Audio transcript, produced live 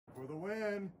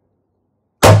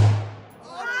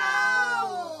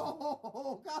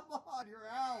Oh, come on, you're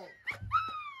out.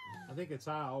 I think a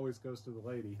tie always goes to the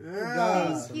lady. Yeah, it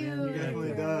does. Thank you. It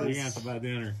definitely does. You have to buy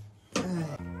dinner.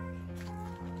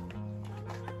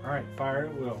 All right, fire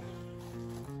at will.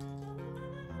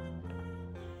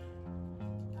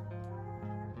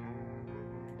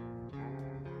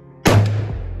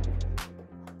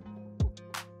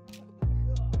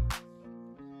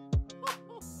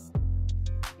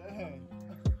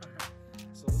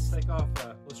 So let's take off,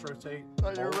 let's rotate.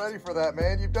 Oh, you're ready for that,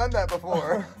 man. You've done that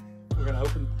before. We're gonna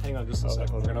open, hang on just a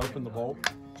second. We're gonna open the bolt.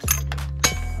 All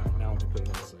right, now we can put it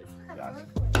in the safe. Gotcha.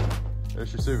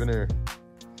 There's your souvenir.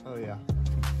 Oh yeah.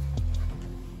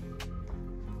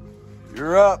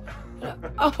 You're up.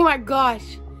 Oh my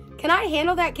gosh. Can I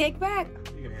handle that kickback?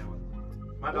 You can handle it.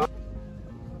 My dog.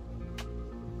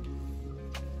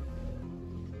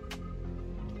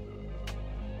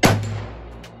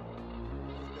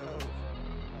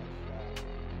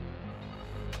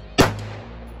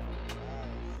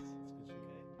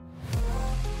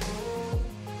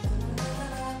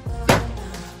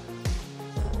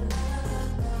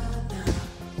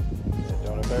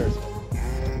 Don't embarrass me.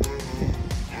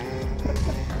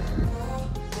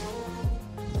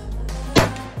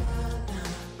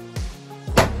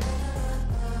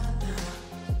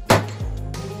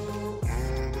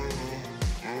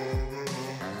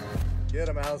 Get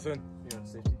him, Allison. You want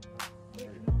safety? You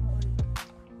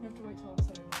have to wait till I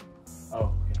say it.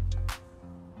 Oh, okay.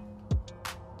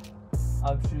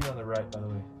 I'm shooting on the right, by the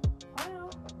way. I know.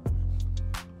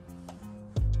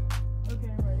 Okay,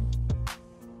 I'm ready.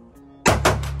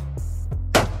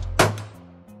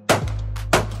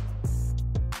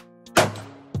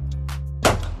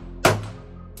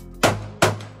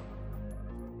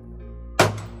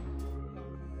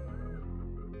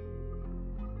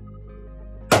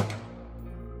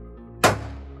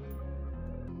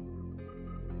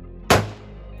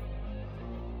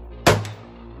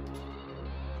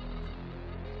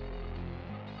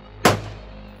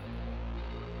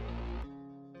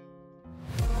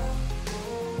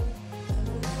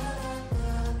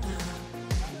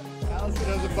 Allison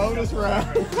has a bonus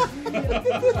round.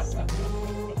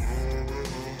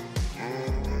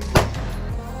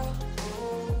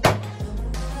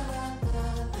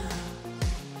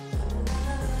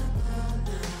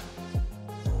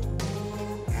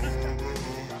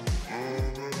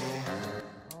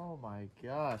 Oh my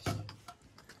gosh.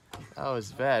 That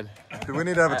was bad. Do we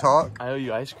need to have a talk? I owe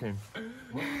you ice cream.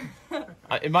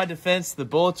 In my defense, the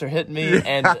bullets are hitting me,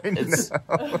 and it's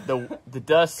the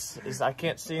dust is. I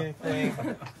can't see anything.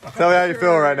 Tell me how you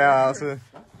feel right now, Allison.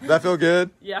 Does that feel good?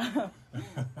 Yeah.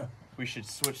 We should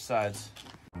switch sides.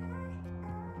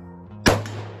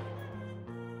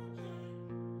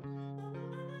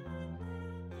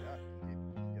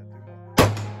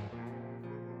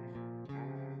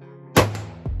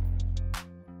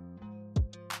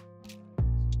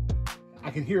 I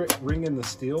could hear it ring in the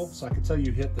steel, so I could tell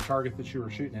you hit the target that you were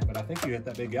shooting at, but I think you hit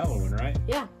that big yellow one, right?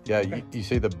 Yeah. Yeah, you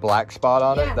see the black spot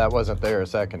on Yeah. it? That wasn't there a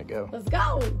second ago. Let's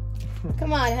go.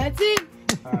 Come on, Hudson.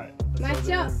 All right. Match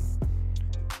up.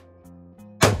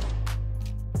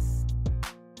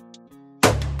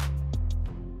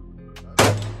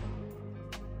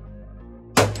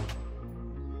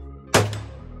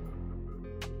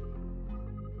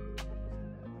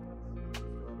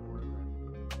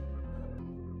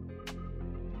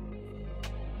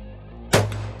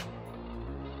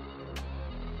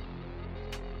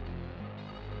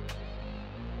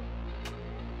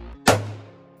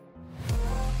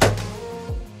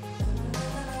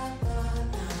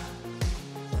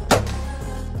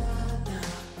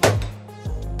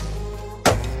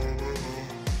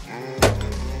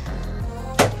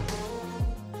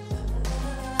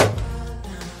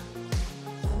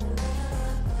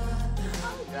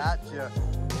 Gotcha.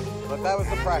 But that was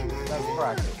the practice. That was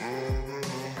practice.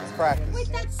 It's practice. Wait,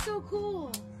 that's so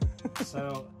cool.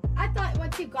 So, I thought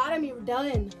once you got him, you were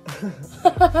done.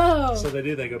 so they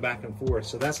do. They go back and forth.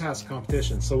 So that's how it's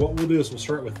competition. So what we'll do is we'll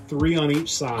start with 3 on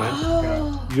each side.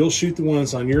 Oh. You'll shoot the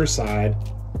ones on your side,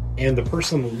 and the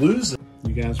person who loses.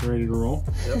 You guys ready to roll?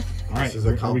 Yep. All right. This is a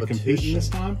Are we competing competition. this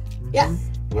time? Yeah.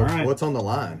 All right. What's on the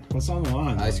line? What's on the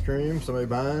line? Ice cream? Somebody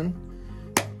buying?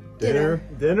 Dinner?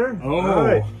 Dinner? Oh. All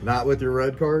right. Not with your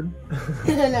red card?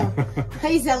 No. I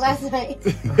used that last night.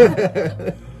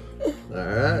 All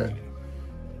right.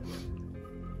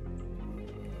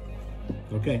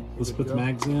 Okay, let's put the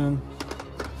mags in.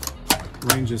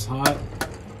 Range is hot.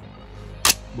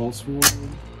 Bolts forward.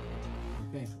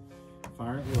 Okay,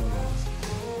 fire at will, guys.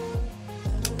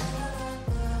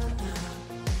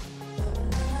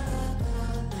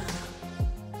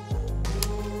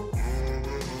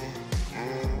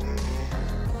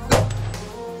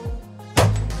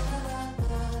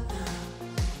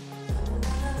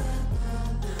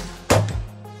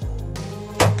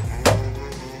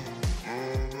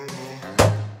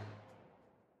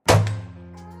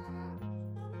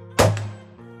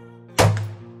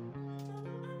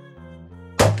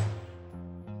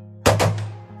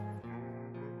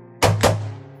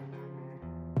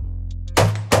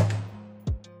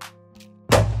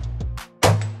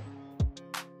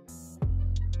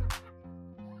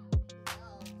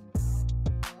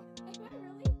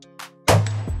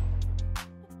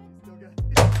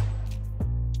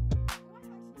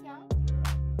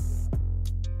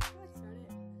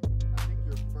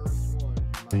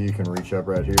 You can reach up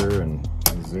right here and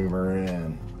zoom her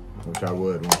in, which I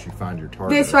would once you find your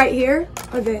target. This right here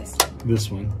or this?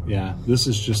 This one, yeah. This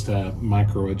is just a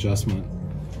micro adjustment.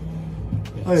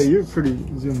 Yes. Oh, yeah, you're pretty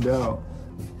zoomed out.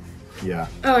 Yeah.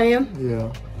 Oh, I am?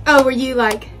 Yeah. Oh, were you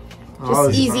like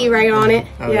just easy right on it?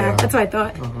 Oh, yeah, yeah. that's what I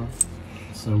thought.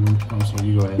 So, I'm sorry,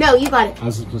 you go ahead. No, you got it. I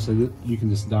was just going to say that you can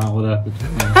just dial it up.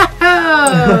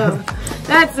 Oh,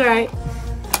 that's right.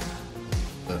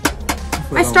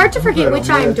 I start to forget which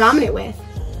I am dominant with.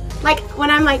 Like, when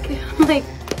I'm like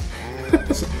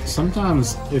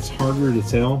Sometimes it's harder to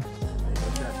tell.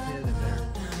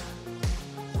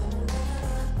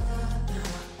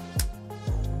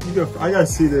 You go. I gotta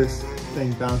see this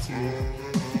thing bouncing me.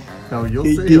 No, you'll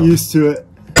Get see 'em. used to it.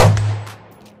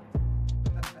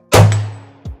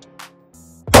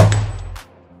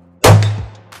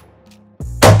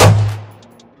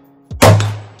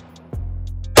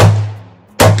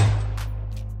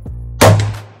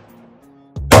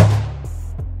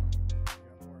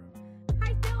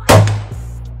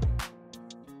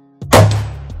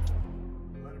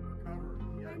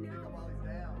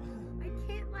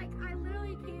 I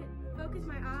literally can't focus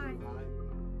my eyes.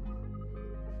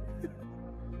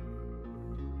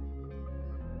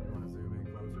 You want to zoom in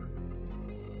closer?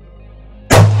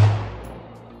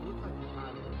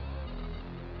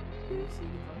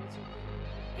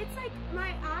 It's like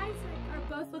my eyes are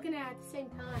both looking at the same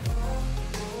time.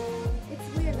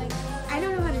 It's weird. Like, I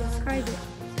don't know how to describe it.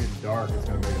 It's getting dark. It's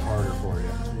going to make it harder for you.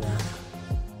 Yeah.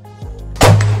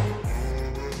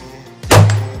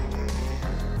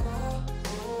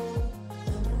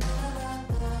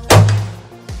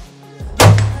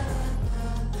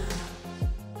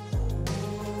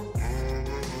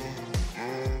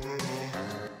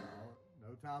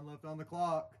 Time left on the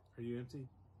clock. Are you empty?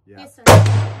 Yeah. Yes, sir.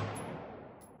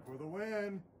 For the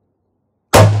win.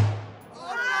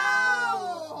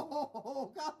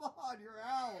 Oh, come on, you're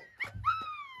out.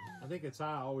 I think a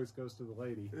tie always goes to the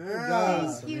lady.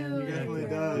 Yeah. Thank you. It definitely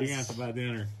does. You're going to have to buy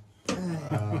dinner.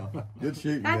 Good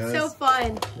shooting, That's guys. so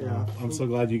fun. Yeah. I'm so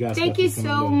glad you guys Thank got you to come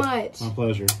so today. much. My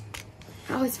pleasure.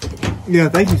 That was Yeah.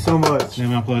 Thank you so much. Yeah,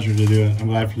 my pleasure to do it. I'm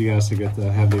glad for you guys to get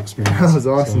to have the experience. That was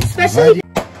awesome. So, especially.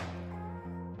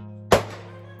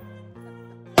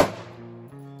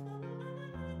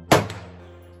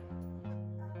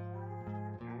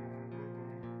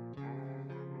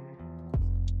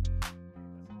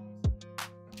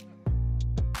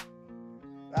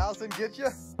 Allison, get you?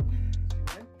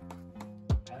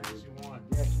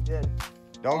 Yeah, she did.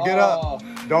 Don't get up.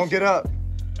 Don't get up.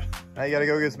 Now you gotta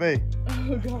go against me.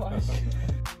 Oh gosh.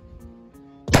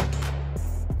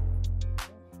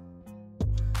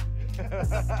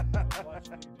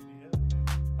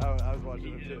 I was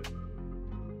watching it too.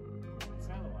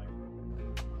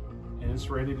 And it's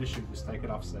ready to shoot. Just take it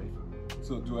off safe.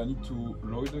 So do I need to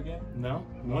load again? No,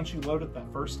 once you load it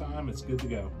that first time, it's good to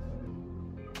go.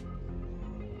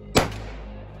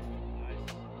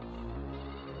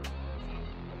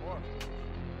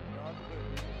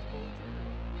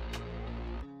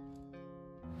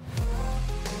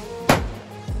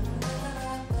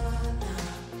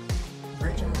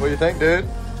 What do you think, dude?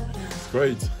 It's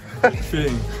great. Good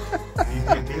feeling.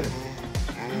 You did good.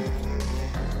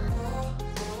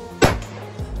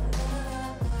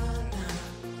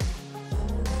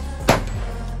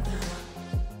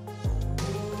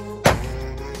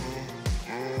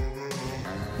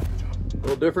 A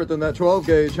little different than that 12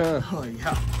 gauge, huh? Oh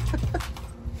yeah.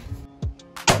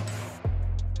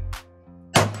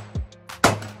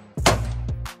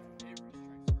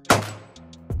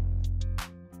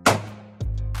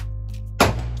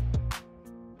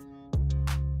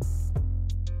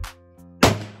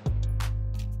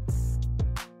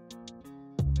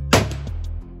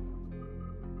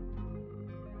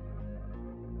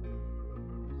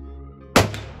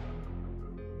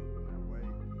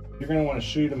 You're going to want to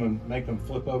shoot them and make them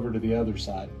flip over to the other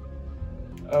side.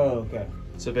 Oh, okay.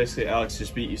 So basically, Alex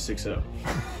just beat you 6-0.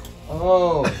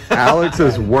 Oh. Alex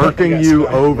is working you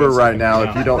over right now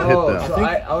if you don't hit them. So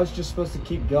I was just supposed to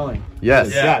keep going.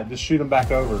 Yes. Yeah, just shoot them back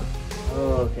over.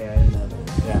 Oh, okay. I didn't know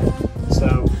that. Yeah.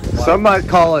 So, Some might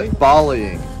call it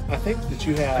volleying. I think that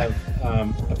you have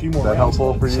a few more Is that rounds helpful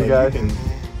left, for you so guys? can-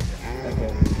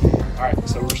 Okay. all right,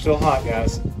 so we're still hot,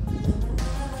 guys.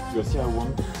 You still have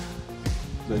one?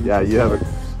 Yeah, you have a.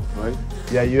 Right?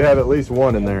 Yeah, you have at least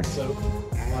one in there. So,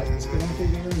 like, just get out through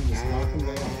here and just knock them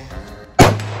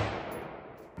down.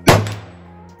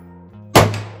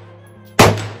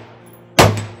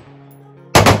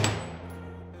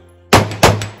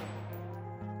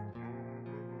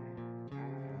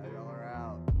 Y'all are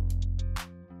out.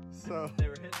 So They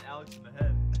were hitting Alex in the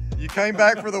head. you came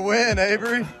back for the win,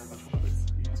 Avery.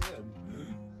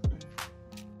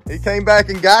 He came back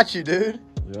and got you, dude.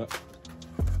 Yeah.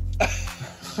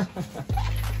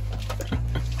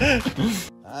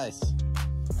 Nice.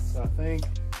 So I think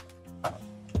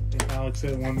Alex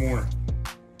hit one more.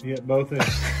 He hit both his.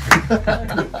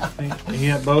 I think he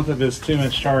hit both of his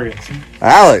 2-inch targets.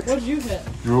 Alex, What'd you hit?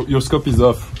 Your scope is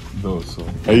off though, so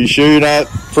are you sure you're not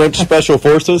French Special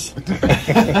Forces? Which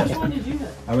one did you hit?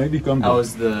 I may become. That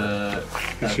was the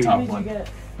shoot. top What did you one. get?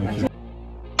 Thank you.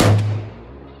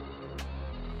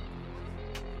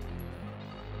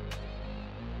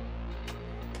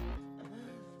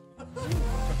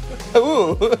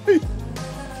 Ooh.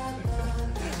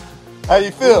 How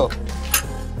you feel?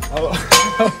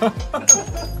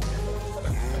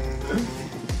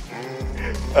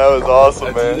 That was awesome,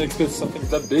 I didn't man. expect something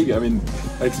that big. I mean,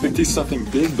 I expected something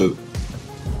big, but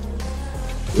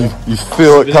You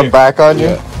feel it come back on you?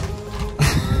 yeah.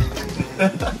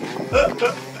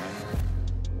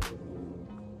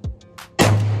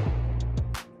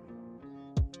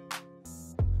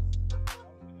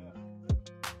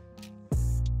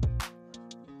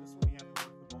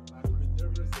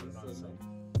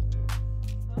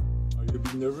 Are you a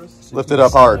bit nervous? Lift it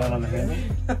up hard. Down on the handle.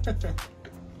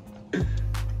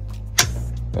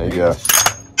 There you go.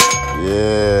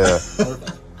 Yeah.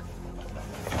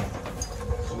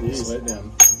 Just lay it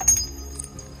down.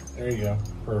 There you go.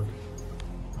 Perfect.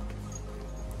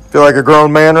 Feel like a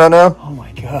grown man right now? Oh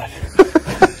my god.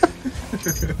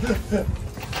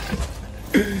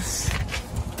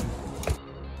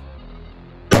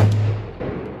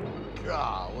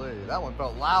 Golly, that one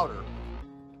felt louder.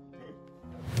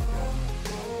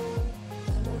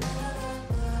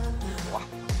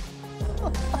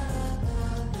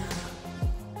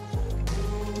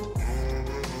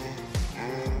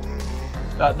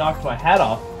 That knocked my hat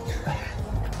off.